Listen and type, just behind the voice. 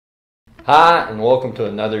Hi, and welcome to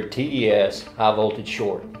another TDS high voltage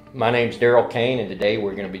short. My name is Daryl Cain, and today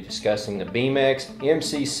we're going to be discussing the Beamex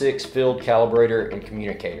MC6 field calibrator and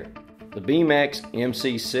communicator. The Beamex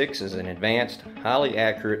MC6 is an advanced, highly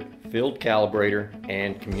accurate field calibrator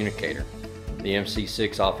and communicator. The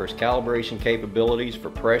MC6 offers calibration capabilities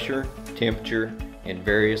for pressure, temperature, and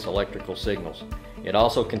various electrical signals. It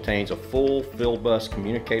also contains a full Fieldbus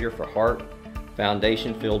communicator for HART,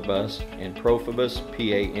 Foundation Fieldbus, and Profibus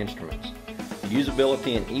PA instruments.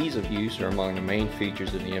 Usability and ease of use are among the main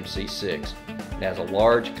features of the MC6. It has a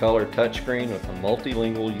large color touchscreen with a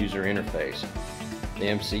multilingual user interface. The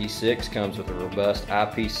MC6 comes with a robust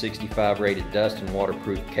IP65 rated dust and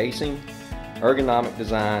waterproof casing, ergonomic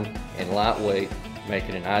design, and lightweight, make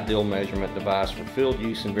it an ideal measurement device for field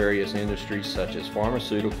use in various industries such as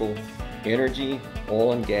pharmaceutical, energy,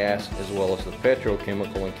 oil and gas, as well as the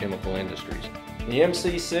petrochemical and chemical industries. The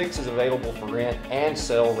MC6 is available for rent and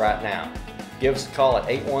sale right now. Give us a call at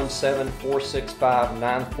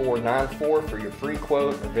 817-465-9494 for your free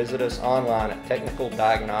quote, or visit us online at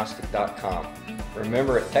technicaldiagnostic.com.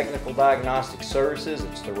 Remember, at Technical Diagnostic Services,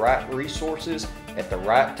 it's the right resources at the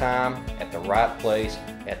right time, at the right place,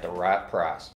 at the right price.